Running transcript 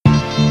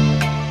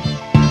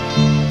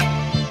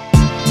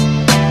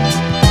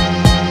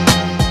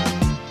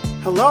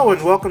Hello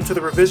and welcome to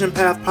the Revision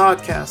Path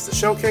Podcast, the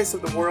showcase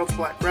of the world's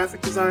black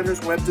graphic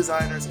designers, web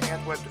designers,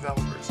 and web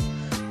developers.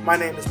 My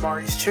name is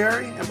Maurice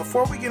Cherry, and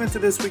before we get into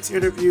this week's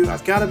interview,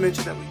 I've got to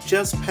mention that we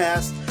just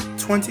passed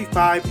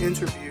 25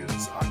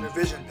 interviews on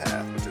Revision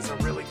Path, which is a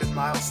really good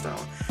milestone.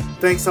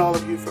 Thanks to all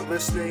of you for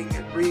listening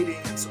and reading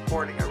and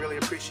supporting. I really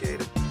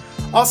appreciate it.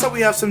 Also,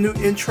 we have some new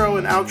intro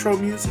and outro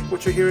music,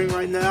 which you're hearing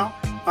right now.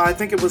 I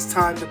think it was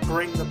time to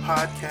bring the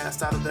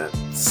podcast out of that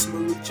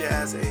smooth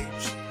jazz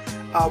age.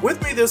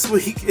 With me this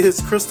week is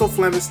Crystal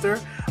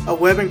Flemister, a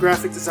web and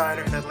graphic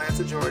designer in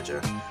Atlanta, Georgia.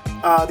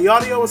 The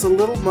audio was a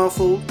little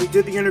muffled. We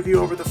did the interview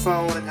over the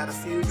phone and had a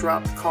few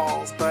dropped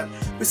calls, but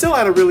we still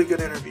had a really good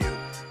interview.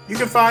 You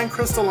can find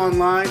Crystal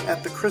online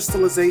at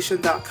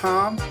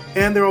thecrystallization.com,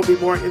 and there will be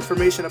more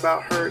information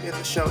about her in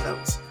the show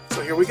notes.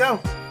 So here we go.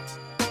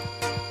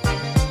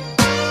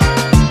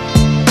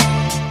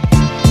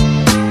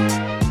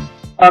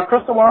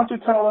 Crystal, why don't you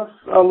tell us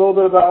a little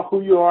bit about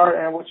who you are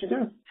and what you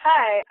do?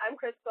 Hi, I'm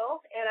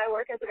Crystal, and I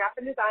work as a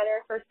graphic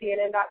designer for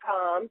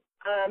CNN.com.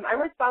 I'm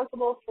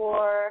responsible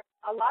for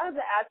a lot of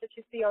the ads that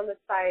you see on the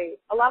site.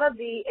 A lot of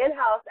the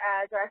in-house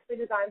ads are actually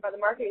designed by the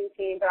marketing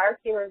team, but our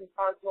team is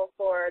responsible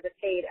for the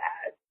paid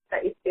ads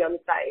that you see on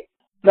the site.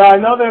 Now, I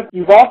know that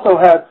you've also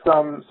had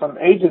some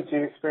agency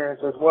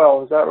experience as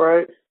well. Is that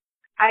right?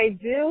 I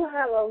do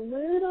have a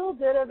little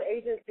bit of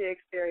agency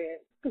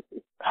experience.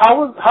 How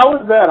was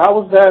that? How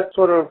was that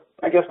sort of,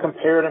 I guess,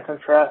 compared and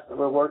contrasted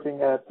with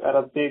working at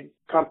a big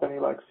company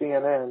like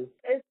CNN?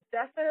 It's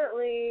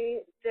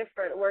definitely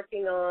different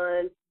working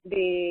on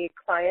the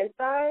client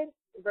side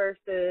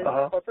versus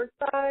corporate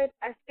side.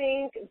 I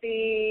think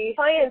the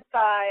client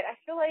side, I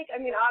feel like,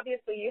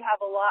 obviously you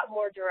have a lot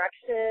more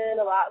direction,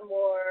 a lot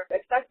more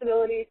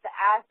accessibility to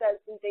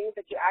assets and things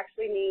that you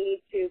actually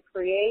need to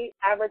create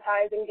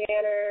advertising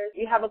banners.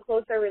 You have a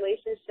closer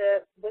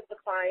relationship with the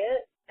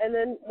client. And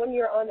then when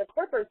you're on the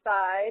corporate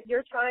side,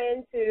 you're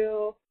trying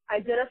to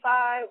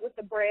identify with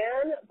the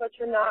brand, but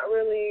you're not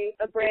really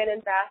a brand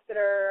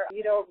ambassador.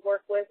 You don't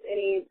work with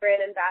any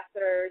brand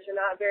ambassadors. You're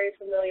not very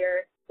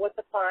familiar with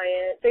the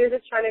client. So you're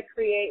just trying to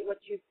create what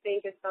you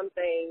think is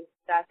something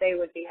that they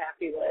would be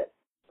happy with.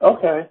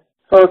 Okay.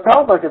 So it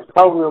sounds like it's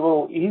probably a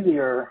little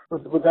easier.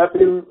 Would that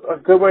be a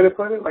good way to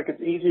put it? Like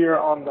it's easier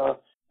on the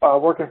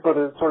working for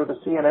the sort of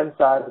the CNN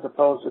side as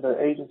opposed to the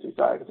agency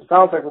side? Because it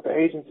sounds like with the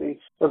agency,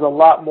 there's a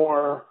lot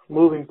more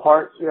moving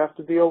parts you have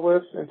to deal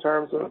with in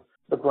terms of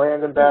the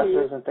brand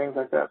ambassadors and things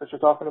like that you're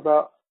talking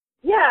about.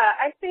 Yeah,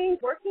 I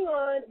think working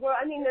on,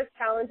 there's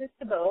challenges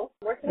to both.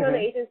 Working on the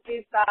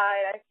agency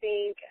side, I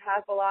think,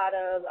 has a lot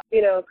of,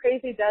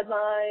 crazy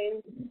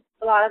deadlines,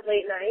 a lot of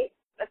late nights,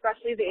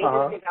 especially the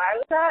agency that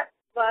I was at.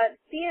 But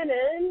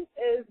CNN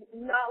is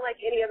not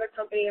like any other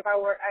company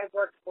I've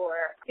worked for.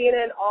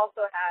 CNN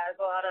also has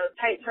a lot of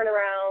tight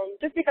turnarounds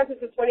just because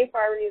it's a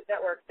 24-hour news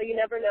network. So you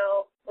never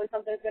know when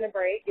something's going to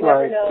break. You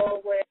never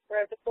know when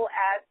we're going to pull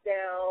ads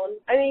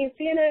down.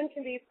 CNN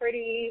can be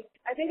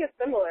I think it's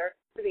similar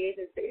to the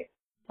agency.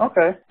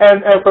 Okay.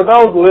 And for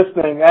those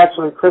listening,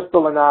 actually,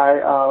 Crystal and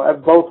I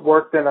have both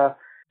worked in a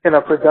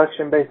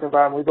production-based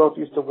environment. We both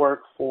used to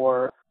work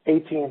for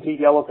AT&T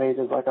Yellow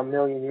Pages like a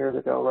million years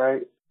ago,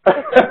 right?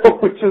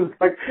 which is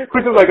like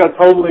a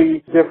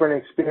totally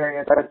different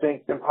experience, I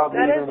think, than probably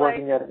even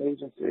working at an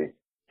agency.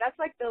 That's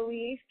like the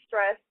least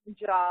stressed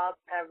job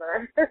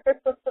ever.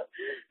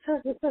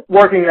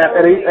 Working at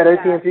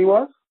AT&T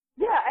was?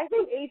 Yeah, I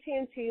think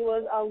AT&T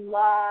was a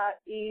lot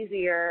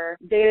easier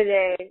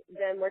day-to-day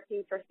than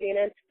working for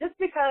CNN, just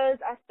because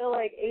I feel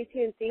like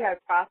AT&T had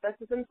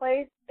processes in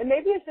place. And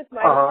maybe it's just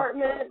my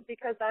department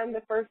because I'm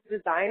the first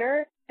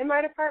designer in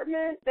my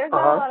department. There's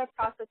not a lot of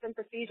process and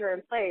procedure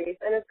in place,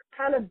 and it's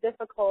kind of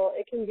difficult.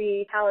 It can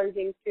be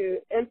challenging to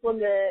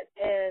implement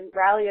and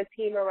rally a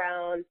team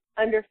around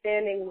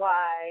understanding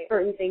why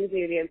certain things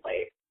need to be in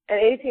place. And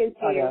AT&T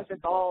was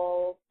just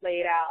all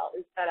laid out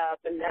and set up,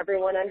 and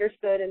everyone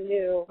understood and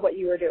knew what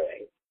you were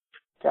doing.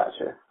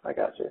 Gotcha. I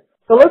gotcha.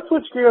 So let's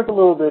switch gears a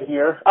little bit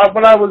here.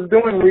 When I was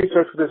doing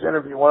research for this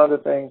interview, one of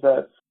the things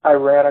that I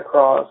ran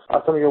across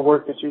some of your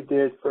work that you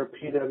did for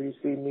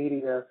PwC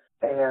Media,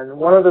 and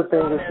one of the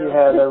things that you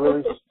had that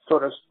really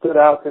sort of stood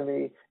out to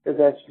me is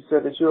that you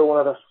said that you were one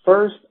of the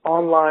first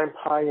online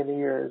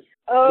pioneers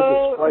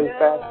to display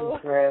fashion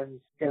trends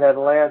in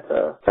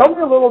Atlanta. Tell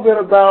me a little bit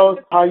about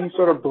how you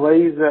sort of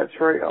blazed that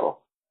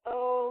trail.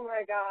 Oh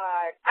my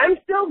God. I'm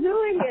still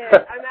doing it.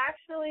 I'm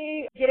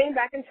actually getting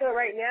back into it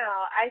right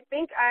now. I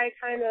think I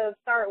kind of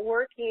started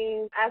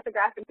working as a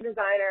graphic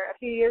designer a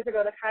few years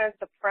ago to kind of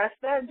suppress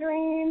that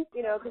dream,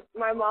 because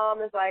my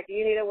mom is like,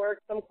 you need to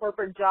work some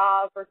corporate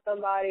job for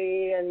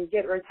somebody and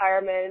get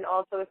retirement and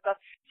all sort of stuff.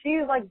 She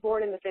was like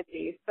born in the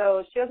 50s,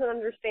 so she doesn't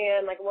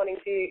understand like wanting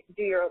to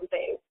do your own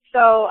thing.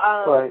 So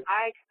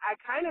I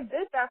kind of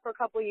did that for a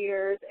couple of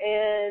years,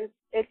 and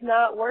it's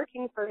not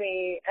working for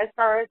me as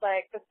far as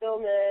like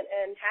fulfillment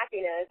and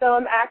happiness. So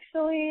I'm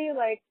actually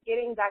like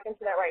getting back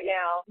into that right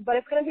now, but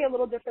it's going to be a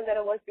little different than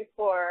it was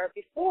before.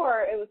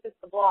 Before it was just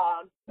a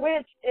blog,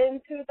 which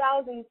in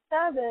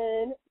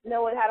 2007,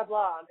 no one had a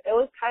blog. It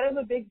was kind of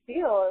a big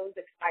deal. It was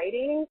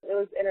exciting. It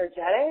was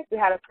energetic. We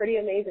had a pretty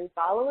amazing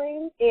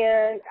following,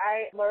 and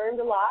I learned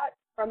a lot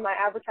from my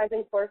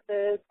advertising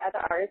courses at the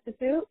Art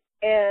Institute.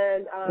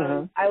 And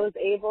I was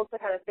able to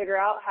kind of figure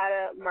out how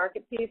to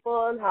market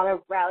people and how to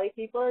rally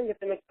people and get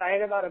them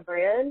excited about a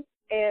brand.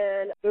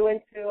 And we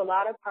went to a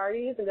lot of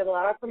parties and did a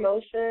lot of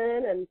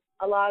promotion and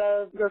a lot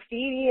of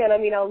graffiti and,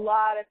 a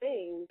lot of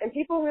things. And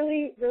people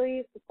really,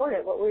 really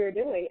supported what we were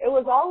doing. It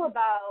was all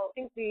about, I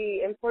think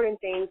the important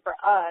thing for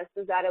us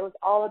is that it was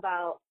all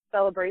about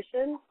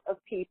celebration of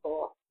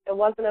people. It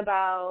wasn't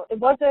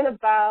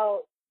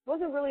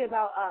really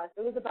about us.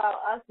 It was about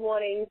us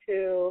wanting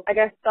to,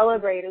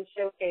 celebrate and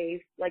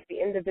showcase, like, the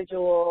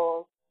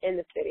individual in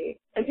the city.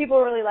 And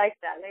people really like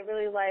that. They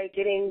really like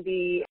getting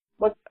the,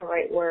 what's the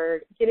right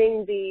word?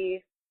 Getting the,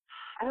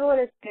 I don't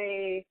want to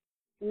say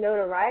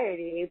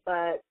notoriety,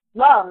 but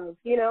love,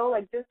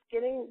 just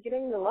getting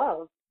the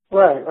love.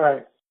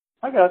 Right.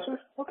 I got you.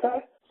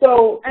 Okay.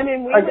 So, we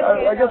would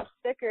hand out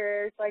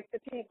stickers, like, to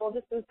people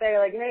just to say,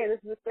 like, hey, this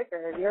is a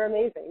sticker. You're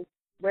amazing.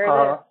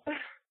 Wear this.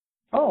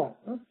 Oh,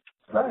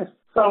 nice.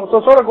 So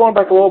sort of going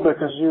back a little bit,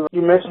 because you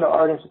mentioned the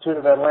Art Institute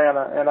of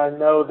Atlanta, and I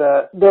know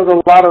that there's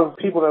a lot of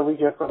people that we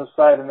get from the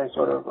site, and they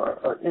sort of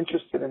are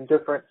interested in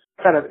different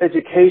kind of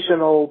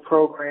educational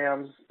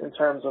programs in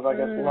terms of,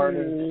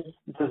 learning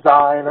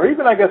design, or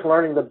even,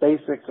 learning the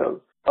basics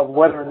of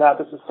whether or not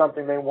this is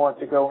something they want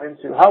to go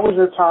into. How was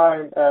your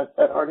time at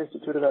Art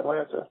Institute of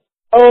Atlanta?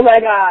 Oh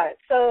my God.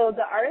 So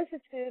the Art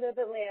Institute of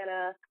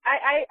Atlanta,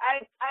 I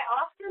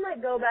often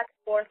go back and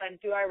forth,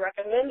 do I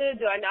recommend it?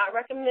 Do I not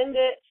recommend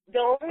it?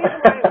 The only reason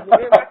why I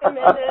wouldn't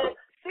recommend it,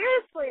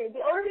 seriously,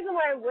 the only reason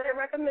why I wouldn't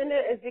recommend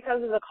it is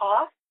because of the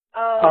cost.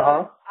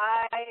 I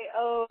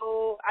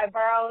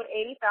borrowed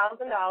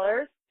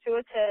 $80,000 to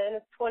attend.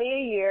 It's $20,000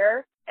 a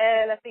year.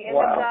 And at the end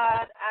of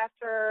that,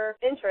 after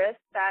interest,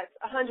 that's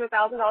 $100,000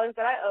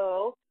 that I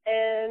owe.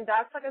 And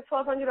that's like a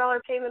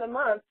 $1,200 payment a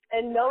month.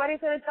 And nobody's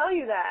going to tell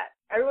you that.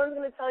 Everyone's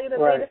going to tell you that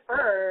they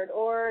deferred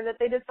or that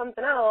they did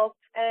something else.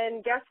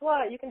 And guess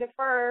what? You can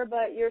defer,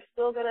 but you're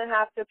still going to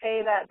have to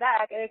pay that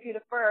back. And if you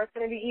defer, it's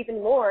going to be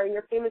even more. And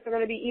your payments are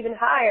going to be even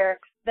higher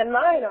than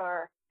mine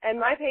are. And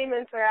my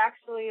payments are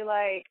actually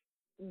like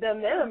the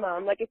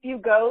minimum. Like if you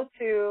go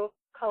to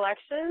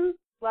collections,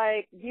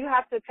 like you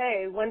have to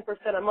pay 1%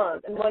 a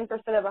month, and 1%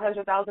 of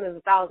 100,000 is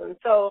 1,000.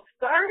 So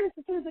the Art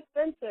Institute is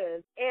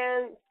expensive,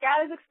 and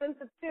SCAD is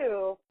expensive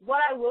too.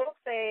 What I will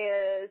say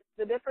is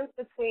the difference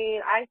between,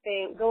 I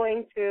think,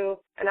 going to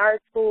an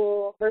art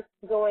school versus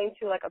going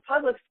to like a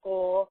public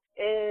school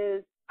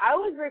is I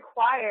was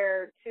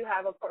required to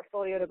have a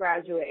portfolio to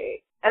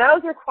graduate. And I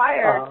was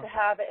required to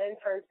have an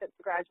internship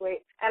to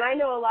graduate. And I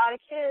know a lot of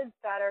kids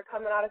that are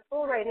coming out of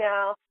school right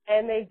now,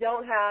 and they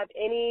don't have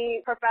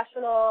any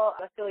professional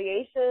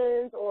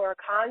affiliations or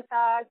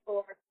contacts,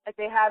 or like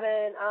they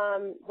haven't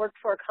worked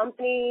for a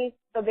company,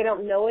 so they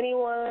don't know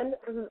anyone.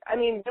 Really,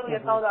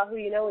 it's all about who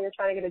you know when you're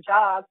trying to get a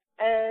job.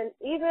 And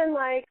even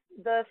like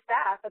the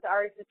staff at the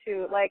Art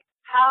Institute, like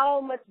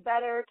how much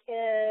better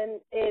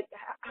can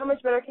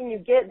you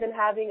get than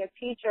having a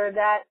teacher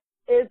that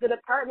is the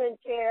department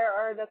chair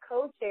or the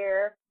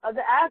co-chair of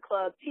the ad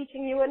club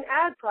teaching you an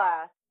ad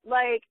class?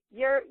 Like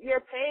you're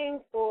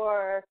paying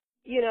for,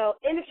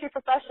 industry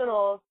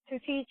professionals to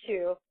teach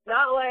you,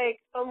 not like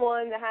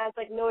someone that has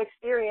like no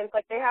experience.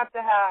 Like they have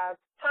to have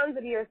tons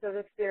of years of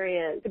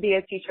experience to be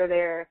a teacher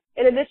there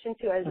in addition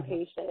to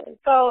education.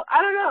 So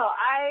I don't know.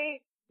 I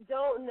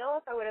don't know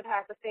if I would have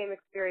had the same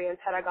experience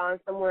had I gone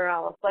somewhere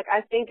else. Like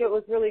I think it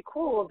was really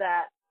cool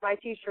that my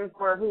teachers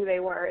were who they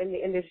were in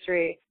the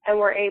industry and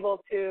were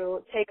able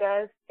to take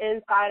us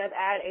inside of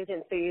ad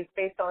agencies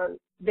based on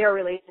their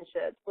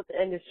relationships with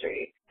the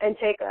industry and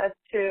take us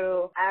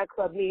to ad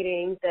club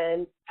meetings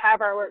and have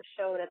our work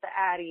shown at the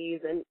Addies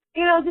and,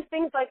 just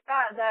things like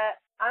that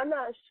I'm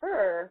not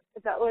sure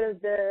if that would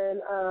have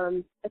been,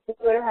 if we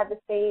would have had the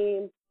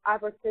same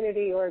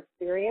opportunity or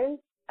experience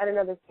at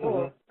another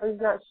school. I'm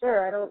just not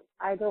sure.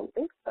 I don't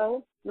think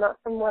so. Not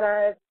from what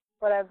I've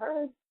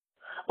heard.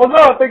 Well,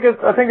 no, I think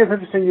it's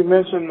interesting you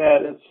mentioned that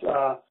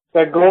it's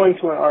that going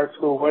to an art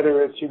school,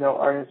 whether it's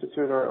Art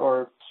Institute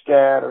or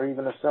SCAD or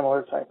even a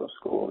similar type of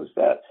school, is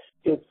that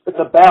it's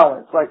a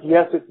balance. Like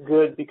yes, it's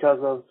good because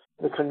of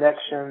the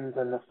connections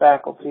and the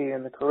faculty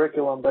and the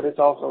curriculum, but it's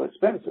also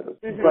expensive.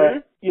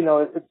 But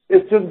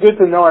it's just good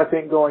to know. I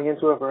think going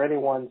into it for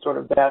anyone, sort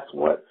of that's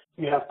what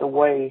you have to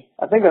weigh.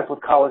 I think that's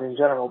with college in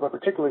general, but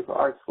particularly for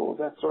art schools,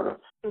 that's sort of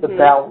the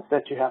balance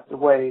that you have to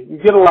weigh. You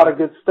get a lot of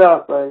good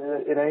stuff, but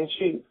it ain't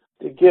cheap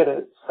to get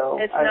it. So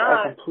it's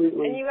not. I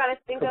completely. And you got to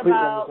think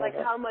about like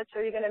how much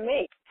are you going to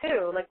make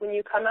too? Like when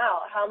you come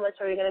out, how much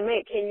are you going to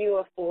make? Can you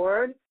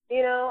afford?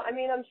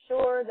 I'm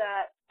sure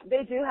that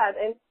they do have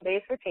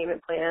base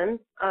repayment plans.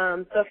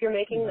 So if you're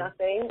making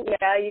nothing,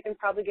 you can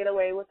probably get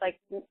away with like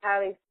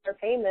having fair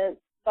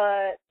payments,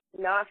 but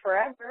not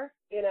forever.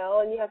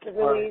 And you have to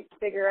really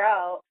figure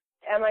out,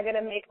 am I going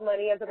to make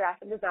money as a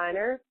graphic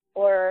designer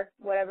or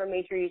whatever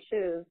major you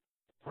choose?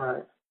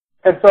 Right.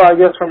 And so I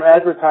guess from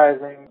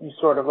advertising, you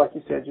sort of, like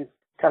you said, you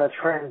kind of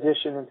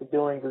transition into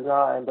doing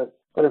design, but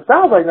But it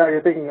sounds like now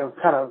you're thinking of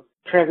kind of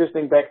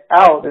transitioning back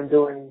out and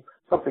doing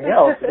something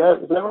else.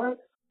 Is that right?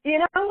 You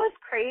know what's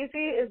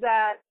crazy is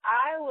that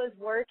I was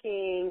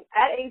working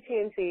at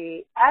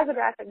AT&T as a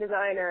graphic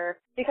designer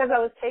because I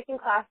was taking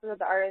classes at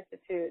the Art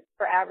Institute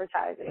for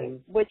advertising,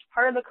 which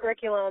part of the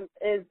curriculum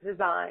is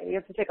design. You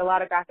have to take a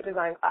lot of graphic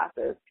design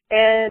classes.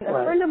 And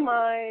a friend of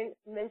mine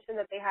mentioned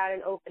that they had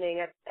an opening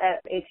at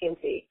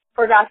AT&T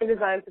for a graphic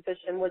design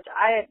position, which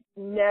I had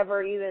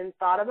never even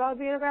thought about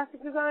being a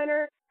graphic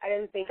designer. I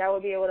didn't think I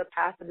would be able to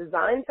pass the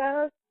design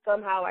test.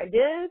 Somehow I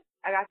did.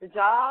 I got the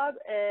job,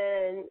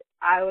 and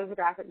I was a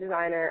graphic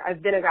designer.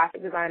 I've been a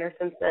graphic designer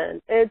since then.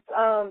 It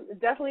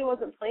definitely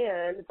wasn't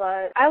planned,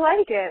 but I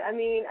like it. I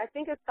mean, I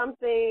think it's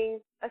something,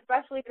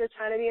 especially if you're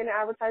trying to be in an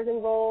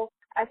advertising role,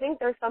 I think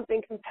there's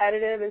something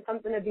competitive and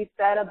something to be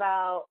said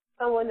about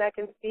someone that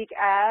can speak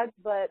ads,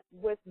 but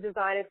with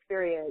design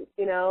experience,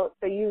 you know?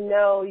 So you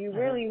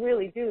really,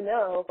 really do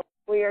know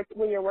when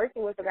you're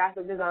working with a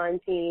graphic design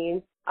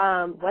team,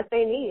 what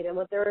they need and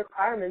what their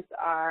requirements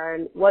are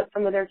and what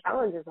some of their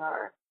challenges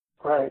are.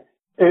 Right.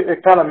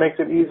 It kind of makes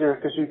it easier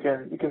because you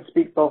can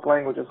speak both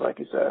languages, like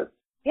you said.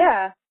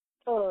 Yeah,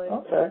 totally.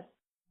 Okay.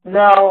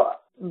 Now,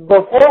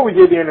 before we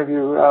did the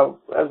interview,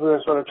 as we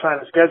were sort of trying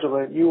to schedule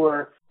it, you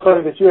were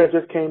claiming that you had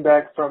just came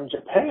back from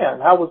Japan.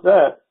 How was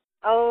that?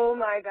 Oh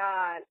my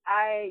God.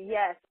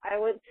 I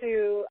went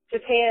to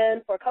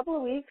Japan for a couple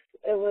of weeks.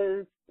 It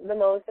was the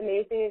most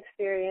amazing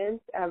experience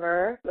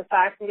ever,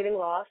 aside from getting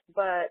lost,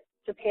 but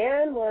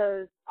Japan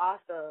was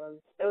awesome.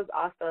 It was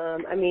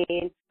awesome. I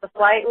mean, the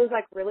flight was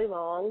like really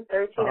long,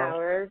 13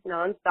 hours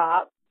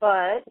nonstop,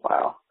 but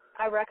wow.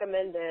 I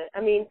recommend it.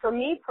 I mean, for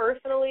me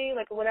personally,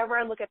 like whenever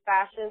I look at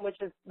fashion, which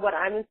is what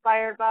I'm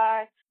inspired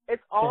by,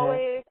 it's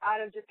always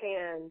out of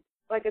Japan.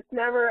 Like it's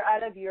never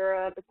out of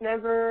Europe. It's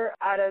never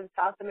out of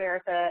South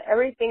America.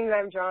 Everything that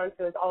I'm drawn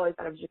to is always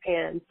out of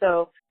Japan.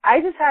 So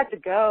I just had to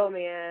go,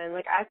 man.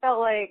 Like I felt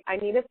like I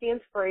needed the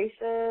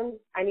inspiration.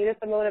 I needed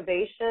the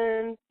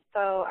motivation.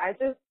 So I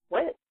just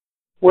went.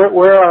 Where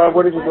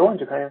did you go in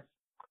Japan?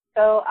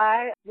 So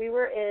I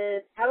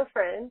have a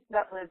friend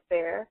that lives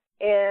there,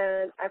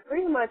 and I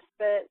pretty much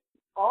spent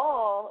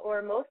all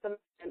or most of the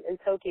time in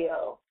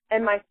Tokyo.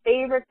 And my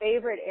favorite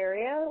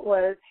area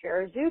was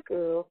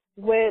Harajuku,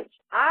 which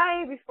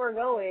I, before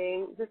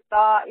going, just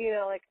thought, you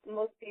know, like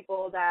most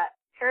people, that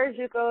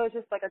Harajuku is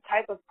just like a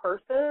type of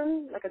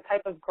person, like a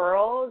type of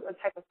girl, a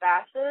type of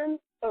fashion.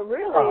 But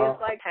really, it's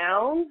like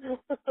town.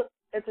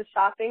 It's a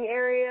shopping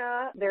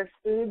area. There's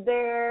food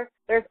there.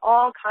 There's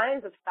all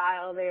kinds of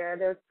style there.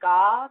 There's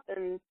goth,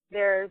 and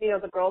there's, you know,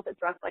 the girls that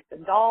dress like the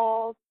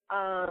dolls.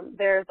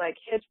 There's like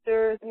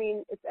hipsters. I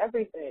mean, it's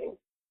everything.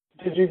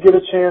 Did you get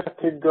a chance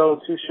to go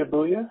to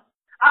Shibuya?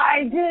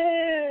 I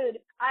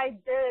did.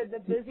 The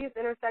busiest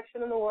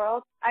intersection in the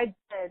world. I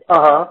did.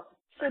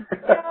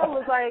 Shibuya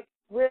was like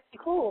really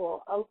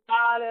cool. A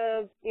lot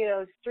of, you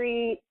know,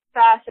 street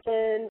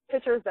fashion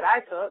pictures that I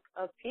took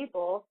of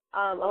people.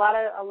 A lot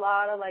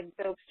of like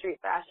dope street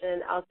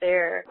fashion out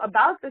there.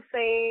 About the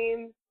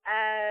same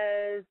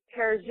as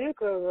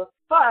Harajuku,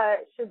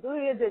 but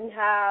Shibuya didn't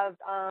have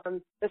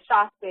the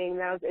shopping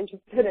that I was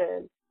interested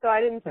in. So I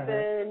didn't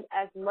spend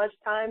as much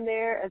time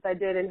there as I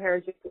did in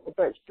Harajuku,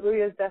 but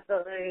Shibuya is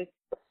definitely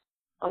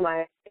on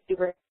my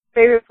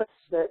favorite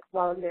places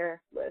while I'm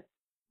there with.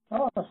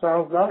 Oh, that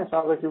sounds nice.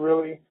 Sounds like you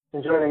really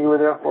enjoyed it. You were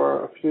there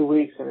for a few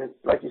weeks, and it,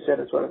 like you said,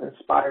 it sort of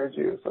inspired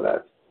you. So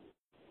that's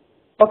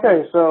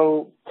okay.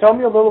 So tell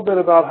me a little bit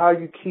about how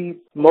you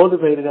keep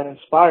motivated and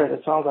inspired.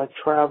 It sounds like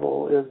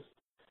travel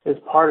is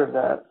part of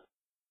that.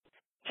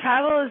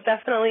 Travel is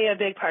definitely a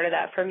big part of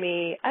that for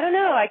me. I don't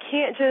know. I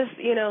can't just,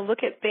 you know,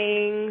 look at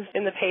things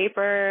in the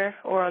paper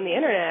or on the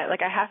internet.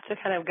 Like I have to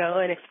kind of go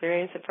and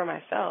experience it for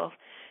myself.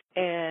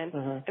 And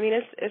I mean,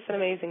 it's an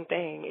amazing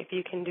thing. If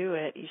you can do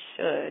it, you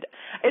should.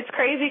 It's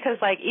crazy because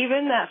like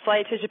even that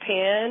flight to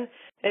Japan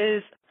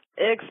is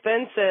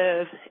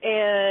expensive,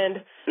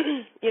 and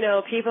you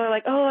know, people are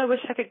like, oh, I wish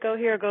I could go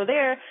here or go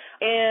there,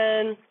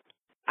 and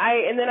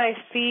then I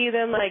see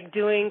them like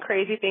doing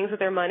crazy things with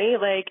their money,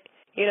 like,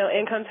 you know,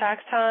 income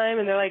tax time,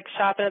 and they're like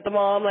shopping at the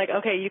mall. I'm like,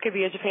 okay, you could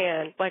be in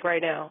Japan like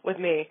right now with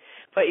me,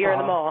 but you're in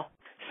the mall.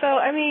 So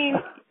I mean,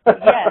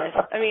 yes,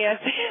 I mean,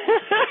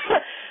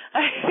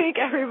 I think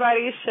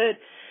everybody should,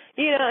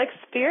 you know,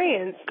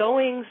 experience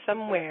going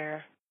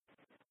somewhere.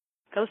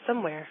 Go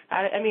somewhere.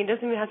 I mean, it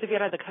doesn't even have to be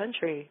out of the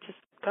country. Just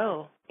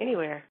go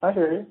anywhere. I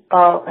hear you.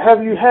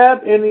 Have you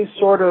had any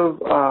sort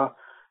of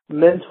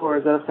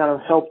mentors that have kind of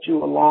helped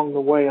you along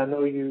the way? I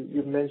know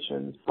you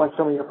mentioned like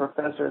some of your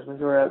professors when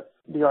you were at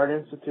the Art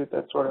Institute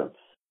that sort of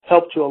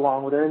helped you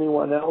along. Was there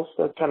anyone else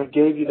that kind of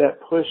gave you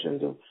that push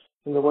into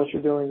what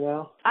you're doing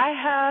now? I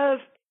have,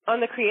 on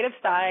the creative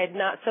side,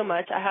 not so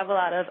much. I have a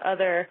lot of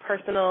other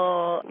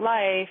personal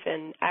life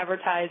and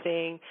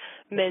advertising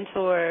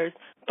mentors.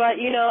 But,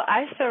 you know,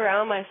 I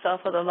surround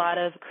myself with a lot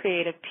of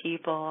creative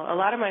people. A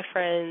lot of my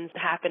friends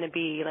happen to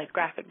be like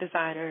graphic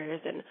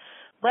designers and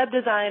web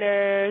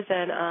designers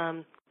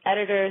and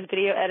editors,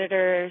 video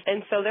editors,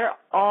 and so they're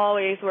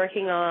always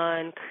working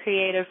on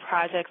creative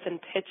projects and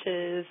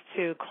pitches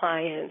to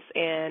clients,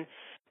 and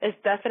it's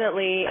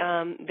definitely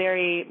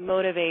very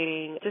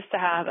motivating just to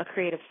have a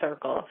creative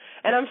circle.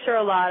 And I'm sure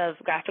a lot of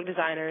graphic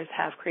designers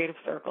have creative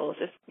circles,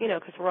 just,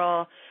 because we're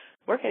all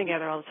working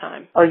together all the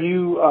time. Are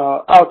you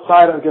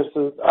outside of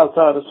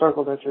the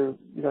circle that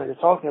you're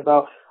talking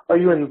about? Are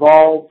you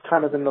involved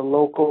kind of in the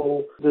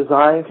local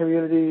design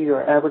community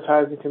or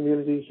advertising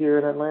community here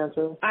in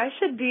Atlanta? I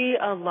should be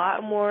a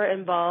lot more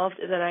involved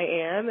than I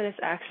am, and it's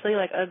actually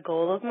like a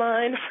goal of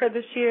mine for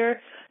this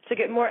year to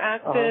get more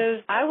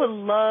active. I would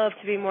love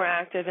to be more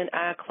active in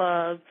Ad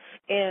Club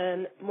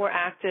and more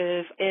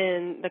active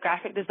in the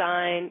graphic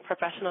design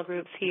professional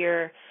groups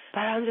here,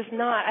 but I'm just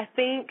not. I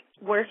think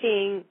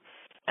working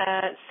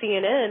at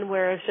CNN,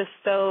 where it's just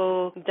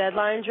so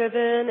deadline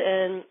driven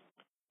and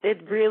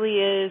it really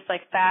is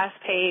like fast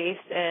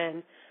paced,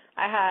 and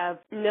I have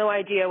no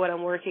idea what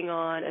I'm working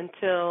on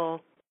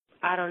until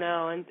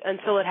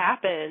it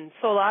happens.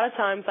 So a lot of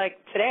times, like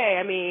today,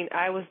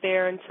 I was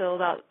there until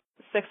about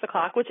 6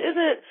 o'clock, which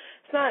it's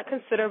not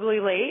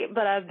considerably late,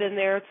 but I've been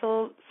there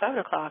till 7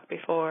 o'clock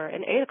before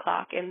and 8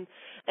 o'clock, and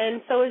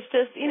so it's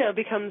just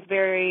it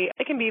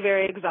can be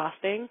very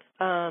exhausting,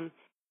 and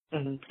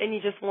you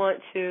just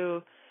want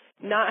to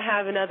not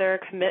have another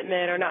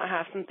commitment or not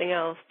have something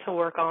else to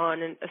work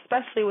on, and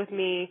especially with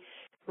me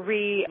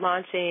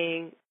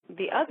relaunching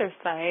the other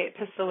site,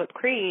 Pistol Whipped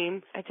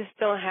Cream, I just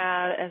don't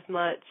have as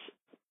much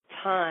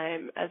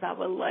time as I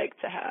would like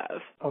to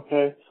have.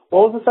 Okay.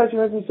 What was the site you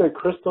mentioned? You said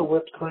Crystal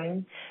Whipped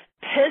Cream?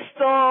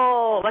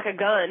 Pistol, like a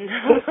gun.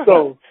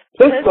 Pistol.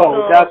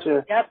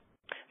 Gotcha. Yep.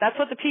 That's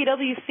what the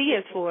PWC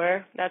is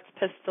for. That's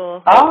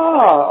Pistol.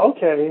 Ah,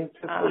 okay.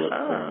 Pistol Whipped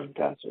Cream.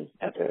 Gotcha.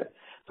 Okay.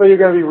 So you're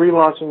going to be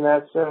relaunching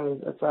that soon,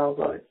 it sounds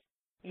like.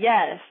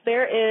 Yes,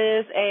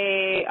 there's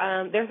a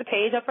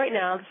page up right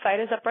now. The site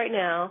is up right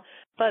now,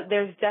 but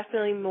there's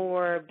definitely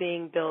more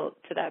being built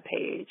to that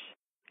page.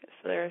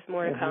 So there's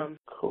more to come.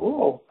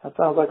 Cool. That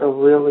sounds like a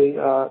really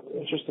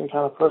interesting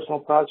kind of personal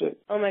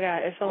project. Oh my God,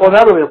 it's well,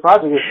 not really a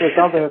project. It's just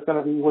something that's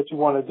going to be what you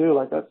want to do.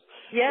 Like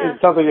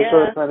it's something you're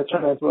sort of trying to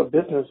turn into a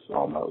business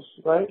almost,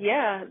 right?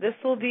 Yeah, this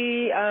will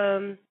be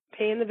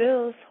paying the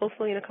bills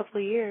hopefully in a couple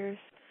of years.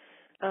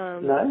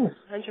 Nice.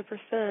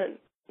 100%.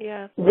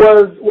 Yeah.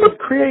 Was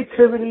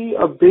creativity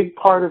a big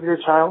part of your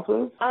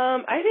childhood?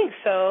 I think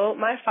so.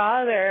 My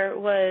father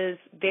was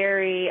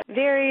very,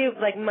 very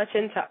much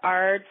into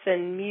arts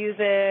and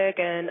music,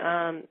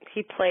 and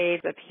he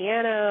played the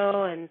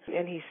piano and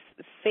he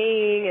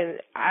sang, and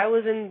I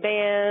was in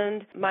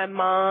band. My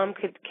mom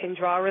can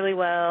draw really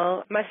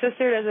well. My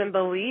sister doesn't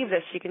believe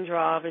that she can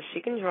draw, but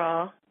she can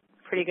draw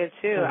pretty good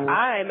too.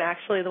 I'm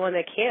actually the one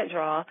that can't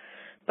draw,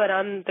 but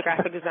I'm the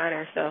graphic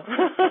designer, so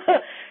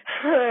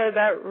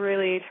that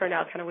really turned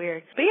out kind of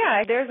weird. But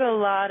yeah, there was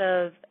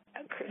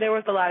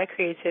a lot of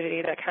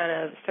creativity that kind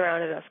of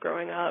surrounded us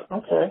growing up.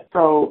 Okay.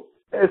 So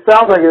it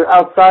sounds like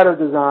outside of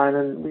design,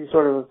 and we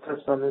sort of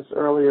touched on this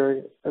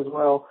earlier as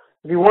well,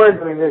 if you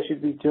weren't doing this,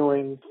 you'd be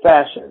doing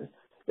fashion.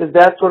 Is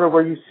that sort of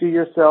where you see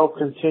yourself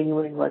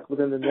continuing, like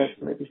within the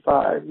next maybe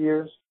 5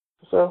 years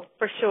or so?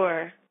 For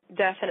sure.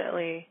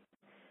 Definitely.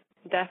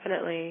 That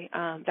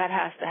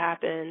has to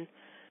happen.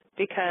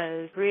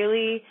 Because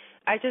really,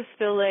 I just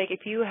feel like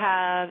if you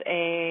have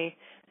a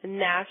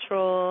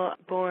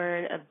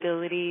natural-born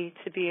ability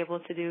to be able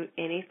to do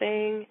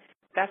anything,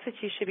 that's what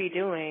you should be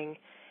doing.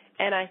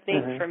 And I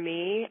think for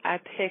me, I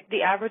picked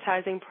the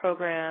advertising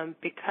program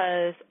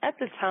because at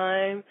the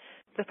time,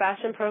 the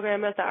fashion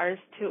program at the Art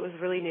Institute was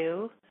really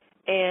new,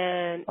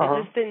 and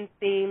it just didn't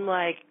seem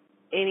like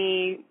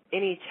any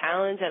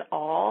challenge at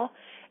all.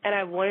 And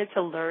I wanted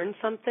to learn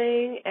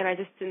something, and I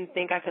just didn't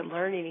think I could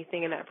learn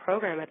anything in that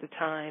program at the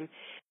time.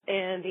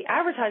 And the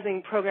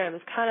advertising program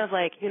is kind of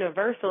like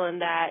universal in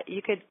that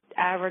you could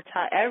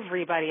advertise.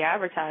 Everybody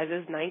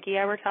advertises. Nike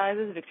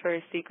advertises.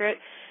 Victoria's Secret,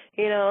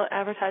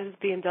 advertises.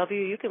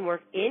 BMW. You can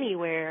work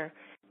anywhere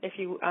if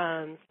you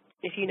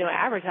know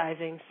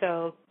advertising.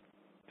 So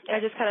I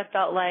just kind of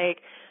felt like,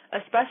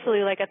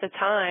 especially like at the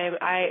time,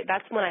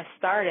 that's when I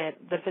started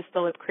the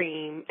Pistol Whipped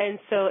Cream. And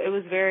so it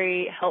was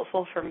very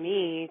helpful for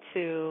me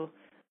to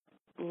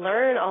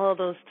learn all of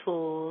those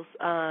tools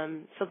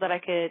so that I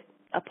could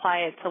apply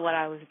it to what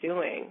I was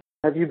doing.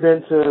 Have you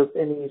been to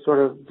any sort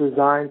of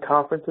design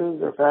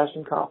conferences or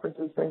fashion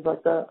conferences, things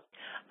like that?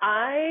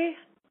 I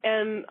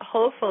am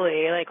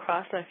hopefully,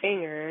 cross my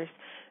fingers,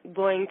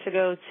 going to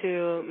go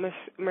to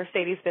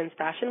Mercedes-Benz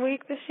Fashion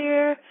Week this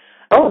year.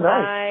 Oh,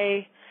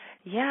 nice.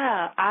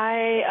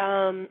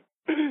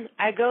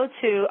 I go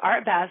to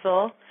Art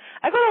Basel.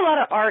 I go to a lot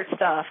of art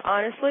stuff,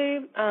 honestly.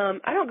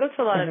 I don't go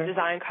to a lot of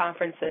design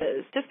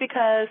conferences just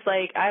because,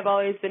 I've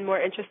always been more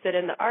interested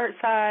in the art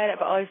side.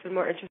 I've always been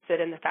more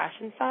interested in the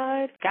fashion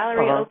side,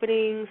 gallery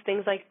openings,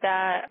 things like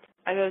that.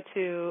 I go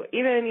to,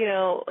 even,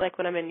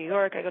 when I'm in New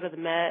York, I go to the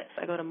Met,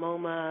 I go to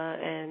MoMA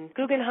and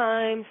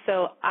Guggenheim.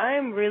 So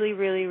I'm really,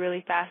 really,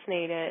 really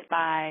fascinated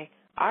by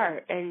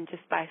art and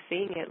just by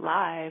seeing it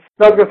live.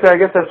 I was going to say, I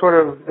guess that sort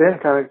of then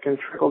kind of can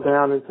trickle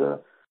down into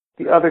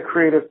the other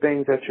creative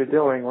things that you're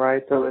doing,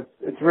 right? So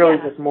it's really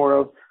just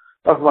more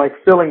of like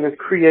filling this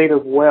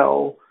creative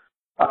well,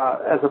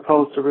 as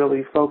opposed to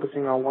really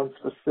focusing on one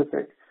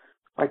specific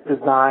like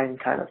design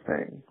kind of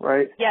thing,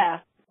 right? Yeah,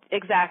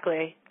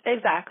 exactly.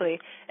 Exactly.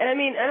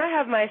 And I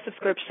have my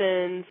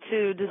subscriptions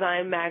to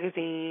design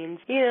magazines,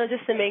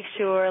 just to make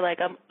sure like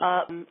I'm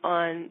up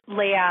on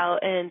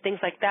layout and things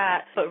like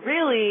that. But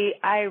really,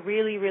 I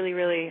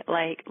really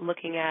like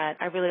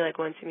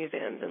going to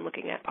museums and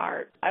looking at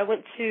art. I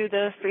went to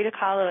the Frida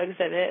Kahlo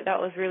exhibit. That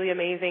was really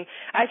amazing.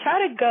 I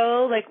try to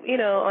go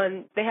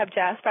they have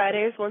Jazz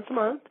Fridays once a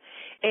month.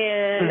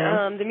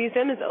 And the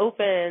museum is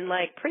open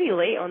like pretty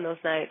late on those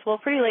nights. Well,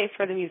 pretty late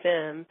for the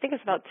museum. I think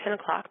it's about 10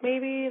 o'clock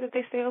maybe that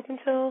they stay open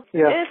till.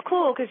 Yeah. And it's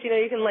cool because,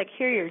 you can like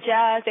hear your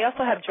jazz. They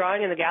also have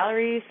drawing in the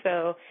gallery,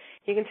 so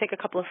you can take a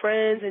couple of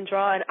friends and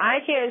draw. And I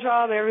can't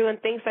draw, but everyone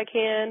thinks I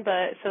can.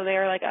 But so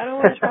they're like, I don't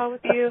want to draw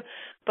with you.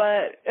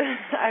 But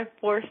I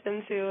forced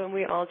them to, and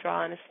we all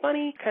draw. And it's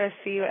funny kind of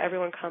see what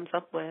everyone comes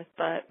up with.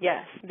 But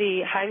yes,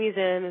 the High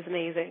Museum is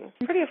amazing.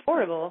 It's pretty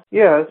affordable.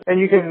 Yes, and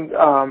you can,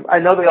 I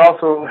know they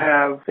also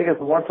have, I think it's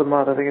once a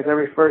month, I think it's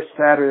every first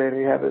Saturday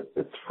they have it.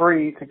 It's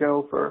free to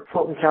go for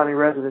Fulton County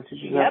residents.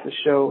 You just have to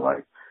show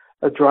like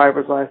a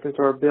driver's license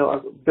or a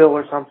bill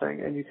or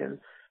something, and you can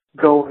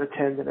go and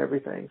attend and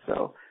everything.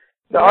 So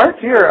the arts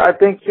here, I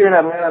think here in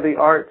Atlanta, the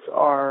arts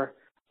are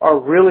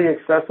really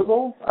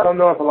accessible. I don't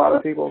know if a lot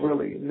of people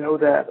really know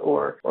that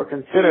or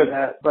consider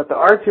that, but the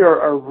arts here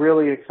are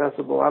really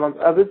accessible.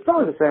 It's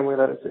probably the same way in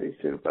other cities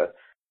too, but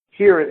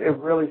here it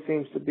really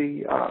seems to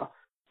be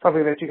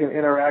something that you can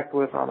interact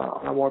with on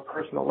a more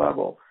personal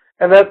level.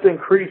 And that's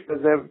increased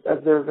as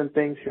there have been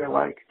things here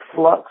like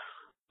Flux.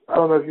 I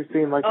don't know if you've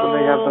seen like when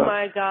they have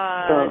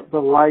the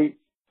light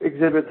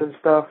exhibits and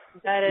stuff.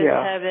 That is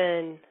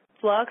heaven.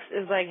 Flux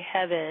is like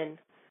heaven.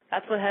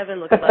 That's what heaven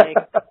looks like.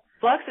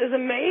 Flux is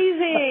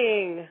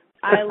amazing.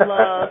 I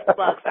love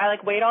Flux. I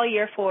wait all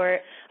year for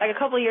it. Like a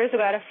couple of years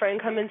ago, I had a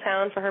friend come in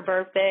town for her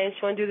birthday, and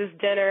she wanted to do this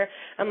dinner.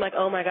 I'm like,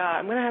 oh my God,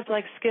 I'm gonna have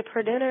to skip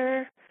her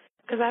dinner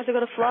because I have to go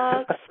to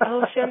Flux. I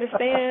hope she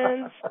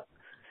understands.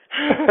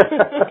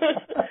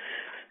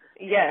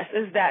 Yes,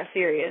 it's that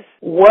serious.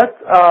 What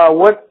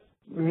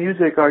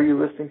music are you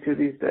listening to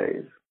these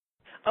days?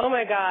 Oh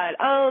my God.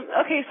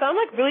 Okay, so I'm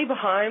really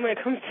behind when it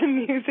comes to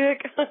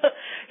music.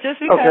 Just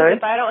because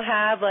if I don't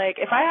have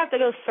if I have to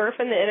go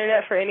surfing the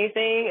internet for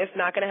anything, it's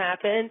not going to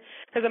happen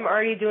because I'm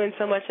already doing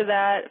so much of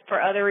that for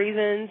other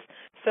reasons.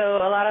 So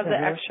a lot of the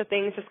extra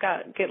things just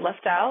get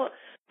left out.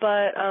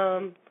 But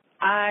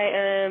I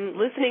am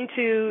listening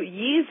to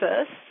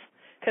Yeezus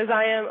because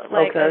I am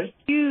a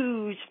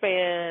huge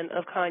fan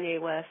of Kanye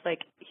West,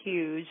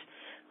 huge.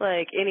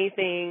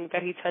 Anything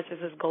that he touches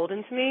is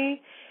golden to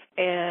me.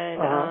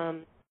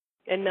 And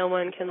and no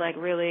one can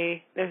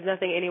there's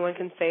nothing anyone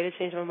can say to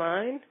change my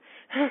mind.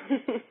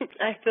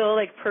 I feel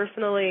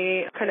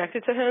personally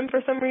connected to him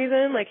for some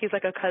reason, he's a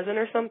cousin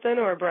or something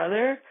or a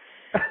brother.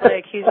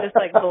 He's just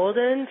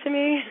golden to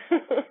me.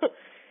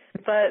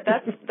 But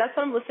that's what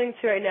I'm listening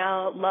to right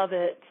now. Love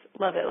it.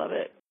 Love it, love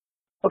it.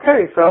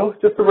 Okay, so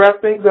just to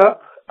wrap things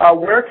up,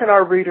 where can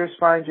our readers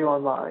find you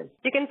online?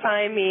 You can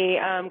find me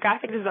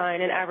graphic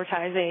design and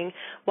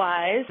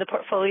advertising-wise. The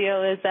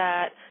portfolio is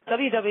at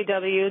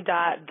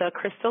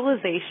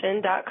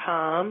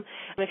www.thecrystallization.com.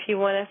 If you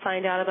want to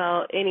find out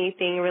about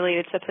anything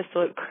related to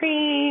Pistol Whipped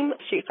Cream,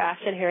 street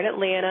fashion here in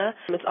Atlanta,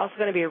 it's also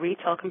going to be a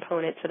retail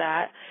component to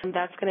that.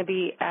 That's going to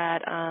be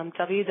at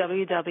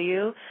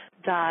www.thepistol,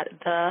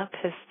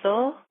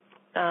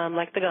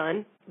 like the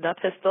gun,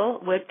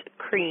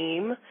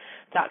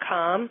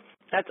 thepistolwhippedcream.com.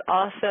 That's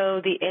also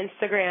the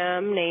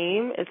Instagram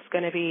name. It's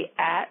going to be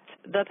at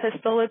The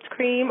Pistol Whipped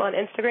Cream on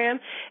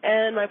Instagram.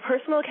 And my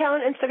personal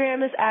account on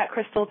Instagram is at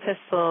Crystal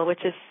Pistol,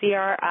 which is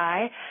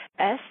CRISTALLE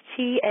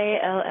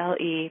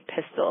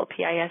Pistol,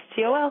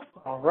 PISTOL.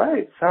 All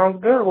right. Sounds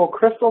good. Well,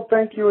 Crystal,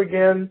 thank you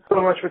again so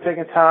much for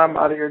taking time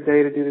out of your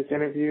day to do this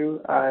interview.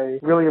 I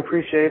really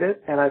appreciate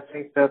it, and I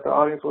think that the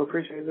audience will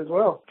appreciate it as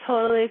well.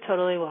 Totally,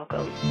 totally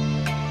welcome.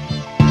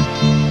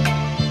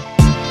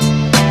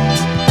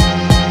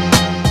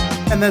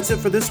 And that's it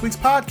for this week's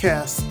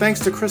podcast.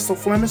 Thanks to Crystal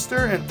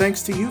Flemister, and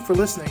thanks to you for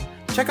listening.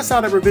 Check us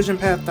out at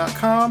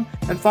revisionpath.com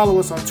and follow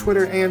us on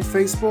Twitter and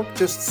Facebook.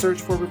 Just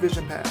search for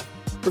Revision Path.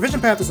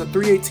 Revision Path is a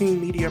 318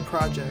 media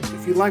project.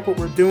 If you like what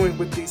we're doing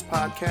with these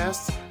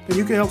podcasts, then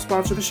you can help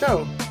sponsor the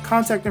show.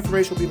 Contact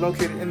information will be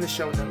located in the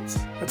show notes.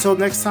 Until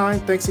next time,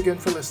 thanks again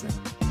for listening.